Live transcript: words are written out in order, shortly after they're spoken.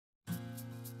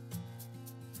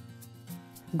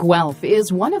Guelph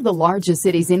is one of the largest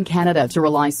cities in Canada to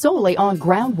rely solely on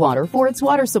groundwater for its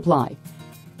water supply.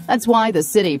 That's why the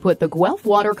city put the Guelph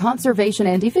Water Conservation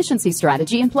and Efficiency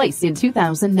Strategy in place in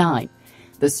 2009.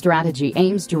 The strategy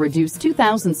aims to reduce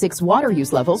 2006 water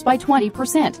use levels by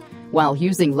 20%, while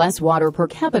using less water per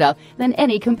capita than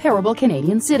any comparable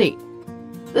Canadian city.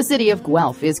 The city of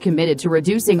Guelph is committed to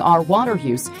reducing our water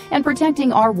use and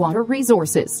protecting our water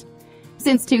resources.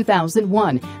 Since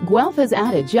 2001, Guelph has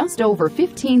added just over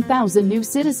 15,000 new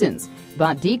citizens,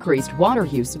 but decreased water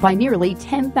use by nearly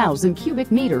 10,000 cubic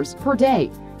meters per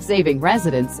day, saving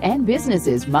residents and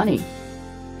businesses money.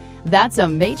 That's a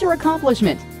major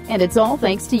accomplishment, and it's all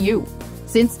thanks to you.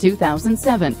 Since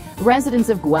 2007, residents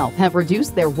of Guelph have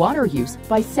reduced their water use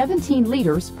by 17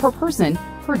 liters per person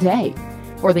per day.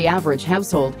 For the average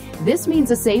household, this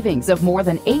means a savings of more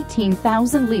than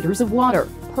 18,000 liters of water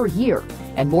per year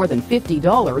and more than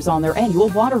 $50 on their annual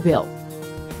water bill.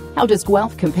 How does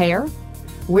Guelph compare?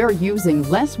 We're using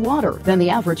less water than the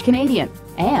average Canadian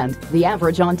and the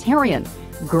average Ontarian.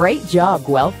 Great job,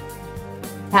 Guelph!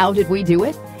 How did we do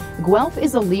it? Guelph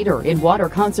is a leader in water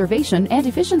conservation and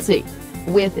efficiency.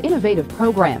 With innovative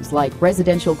programs like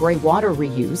residential gray water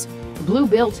reuse,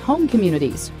 blue-built home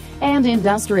communities, and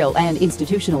industrial and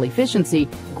institutional efficiency,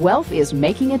 Guelph is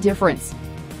making a difference.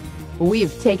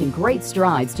 We've taken great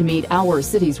strides to meet our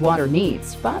city's water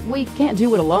needs, but we can't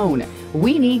do it alone.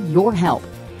 We need your help.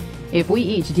 If we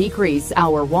each decrease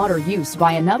our water use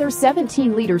by another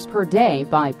 17 liters per day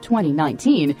by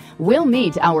 2019, we'll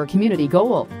meet our community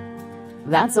goal.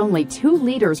 That's only 2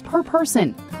 liters per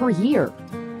person per year.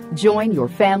 Join your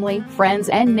family, friends,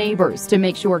 and neighbors to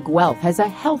make sure Guelph has a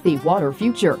healthy water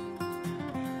future.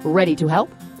 Ready to help?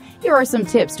 Here are some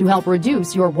tips to help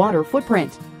reduce your water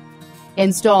footprint.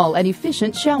 Install an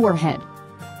efficient shower head.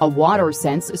 A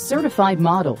WaterSense certified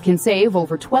model can save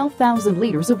over 12,000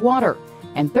 liters of water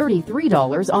and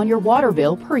 $33 on your water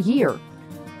bill per year.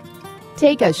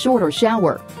 Take a shorter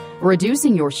shower.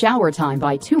 Reducing your shower time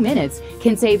by 2 minutes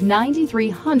can save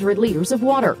 9,300 liters of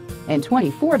water and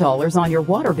 $24 on your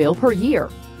water bill per year.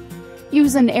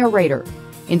 Use an aerator.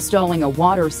 Installing a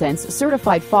WaterSense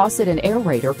certified faucet and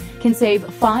aerator can save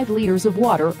 5 liters of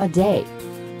water a day.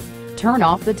 Turn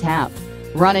off the tap.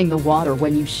 Running the water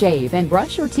when you shave and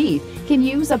brush your teeth can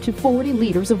use up to 40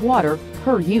 liters of water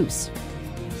per use.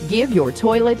 Give your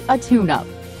toilet a tune-up.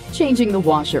 Changing the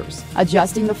washers,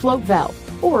 adjusting the float valve,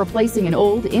 or replacing an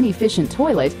old, inefficient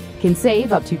toilet can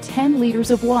save up to 10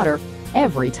 liters of water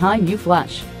every time you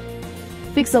flush.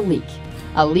 Fix a leak.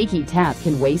 A leaky tap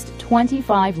can waste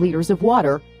 25 liters of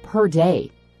water per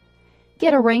day.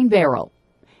 Get a rain barrel.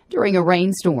 During a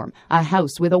rainstorm, a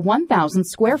house with a 1,000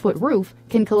 square foot roof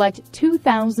can collect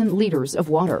 2,000 liters of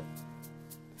water.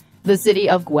 The City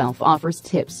of Guelph offers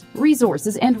tips,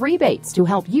 resources, and rebates to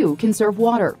help you conserve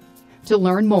water. To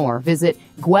learn more, visit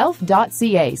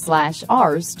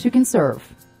guelph.ca/ours to conserve.